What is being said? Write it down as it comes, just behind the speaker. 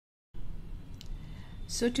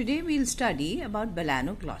So today we'll study about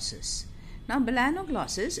Balanoglossus. Now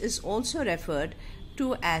Balanoglossus is also referred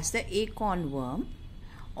to as the acorn worm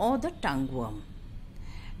or the tongue worm.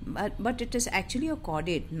 But it is actually a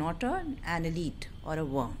chordate, not an annelid or a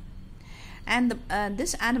worm. And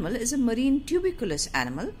this animal is a marine tuberculous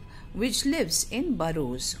animal which lives in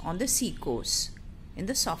burrows on the sea coast in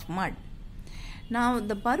the soft mud. Now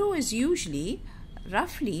the burrow is usually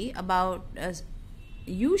roughly about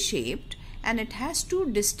U-shaped, and it has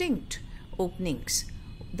two distinct openings.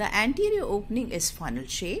 The anterior opening is funnel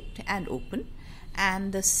shaped and open,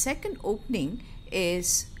 and the second opening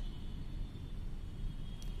is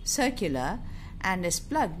circular and is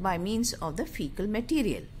plugged by means of the fecal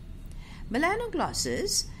material.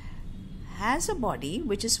 Balanoglossus has a body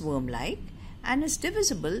which is worm-like and is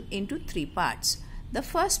divisible into three parts. The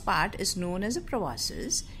first part is known as a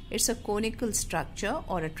proboscis. It's a conical structure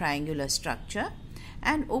or a triangular structure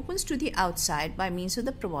and opens to the outside by means of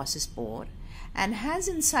the proboscis pore and has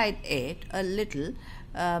inside it a little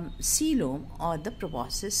coelom or the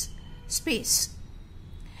proboscis space.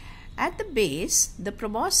 At the base, the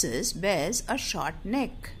proboscis bears a short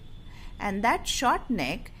neck, and that short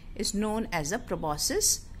neck is known as the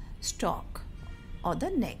proboscis stalk or the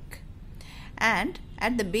neck. And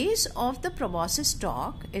at the base of the proboscis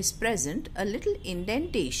stalk is present a little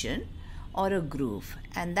indentation or a groove,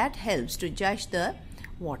 and that helps to judge the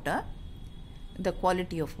water, the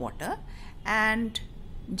quality of water. And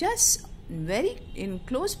just very in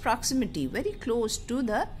close proximity, very close to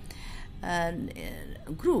the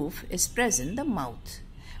groove is present the mouth.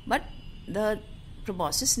 But the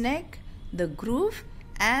proboscis neck, the groove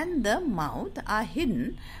and the mouth are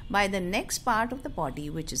hidden by the next part of the body,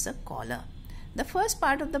 which is a collar. The first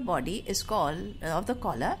part of the body is called as a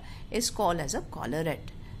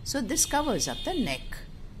collarette. So this covers up the neck,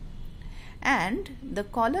 and the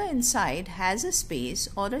collar inside has a space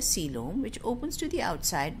or a coelom which opens to the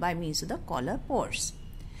outside by means of the collar pores.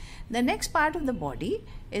 The next part of the body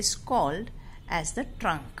is called as the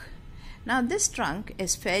trunk. Now this trunk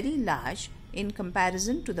is fairly large in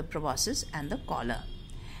comparison to the proboscis and the collar,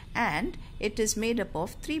 and it is made up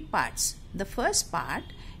of three parts. The first part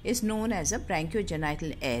is known as a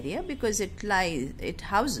branchiogenital area because it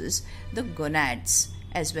houses the gonads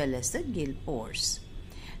as well as the gill pores.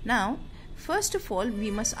 Now first of all,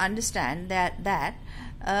 we must understand that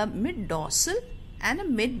a mid-dorsal and a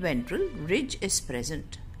mid-ventral ridge is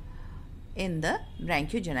present in the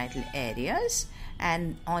branchiogenital areas,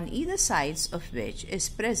 and on either sides of which is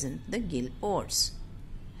present the gill pores.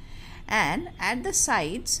 And at the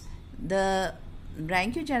sides, the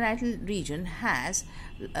branchiogenital region has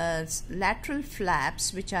lateral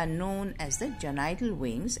flaps which are known as the genital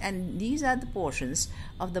wings, and these are the portions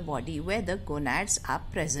of the body where the gonads are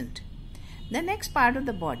present. The next part of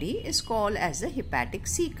the body is called as the hepatic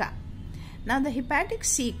ceca. Now the hepatic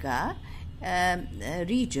ceca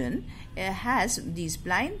region has these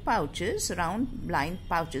blind pouches, round blind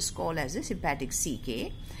pouches called as the hepatic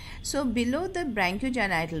cecae. So below the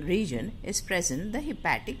branchiogenital region is present the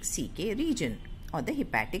hepatic cecae region or the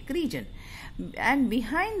hepatic region, and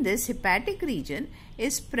behind this hepatic region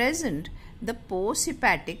is present the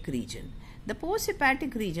posthepatic region. The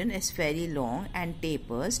posthepatic region is fairly long and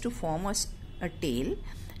tapers to form a tail,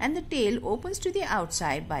 and the tail opens to the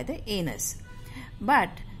outside by the anus. But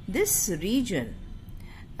this region,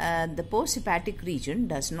 the posthepatic region,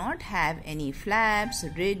 does not have any flaps,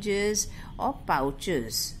 ridges or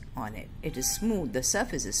pouches on it. It is smooth, the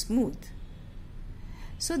surface is smooth.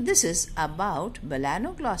 So this is about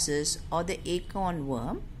Balanoglossus or the acorn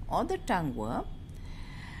worm or the tongue worm,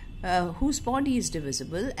 whose body is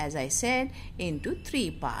divisible, as I said, into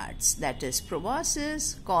three parts, that is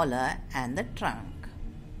proboscis, collar and the trunk.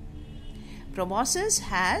 Proboscis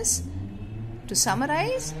has, to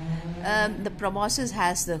summarize, the proboscis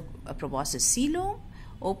has the proboscis coelom,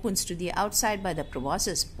 opens to the outside by the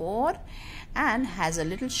proboscis pore, and has a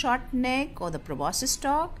little short neck or the proboscis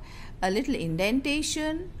stalk, a little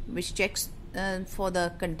indentation which checks for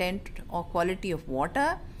the content or quality of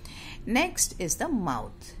water. Next is the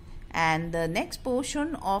mouth, and the next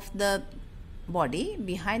portion of the body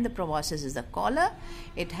behind the proboscis is the collar.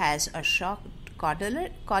 It has a short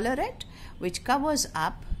collarette which covers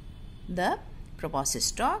up the proboscis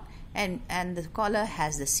stalk, and the collar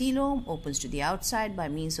has the coelom, opens to the outside by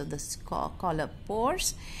means of the collar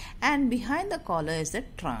pores, and behind the collar is the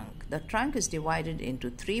trunk. The trunk is divided into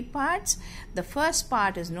three parts. The first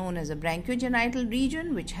part is known as a branchiogenital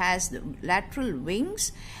region, which has the lateral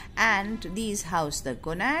wings, and these house the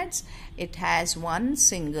gonads. It has one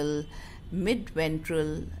single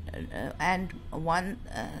mid-ventral and one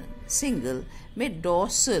single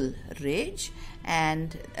mid-dorsal ridge,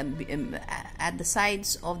 and at the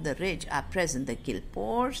sides of the ridge are present the gill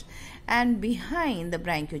pores, and behind the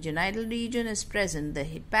branchiogenital region is present the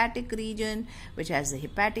hepatic region, which has the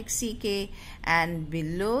hepatic CK, and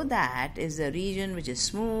below that is the region which is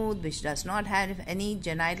smooth, which does not have any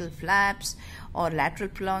genital flaps or lateral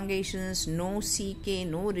prolongations, no CK,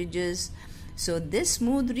 no ridges. So this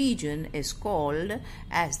smooth region is called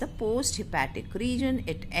as the post-hepatic region.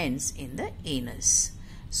 It ends in the anus.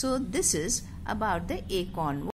 So this is about the acorn.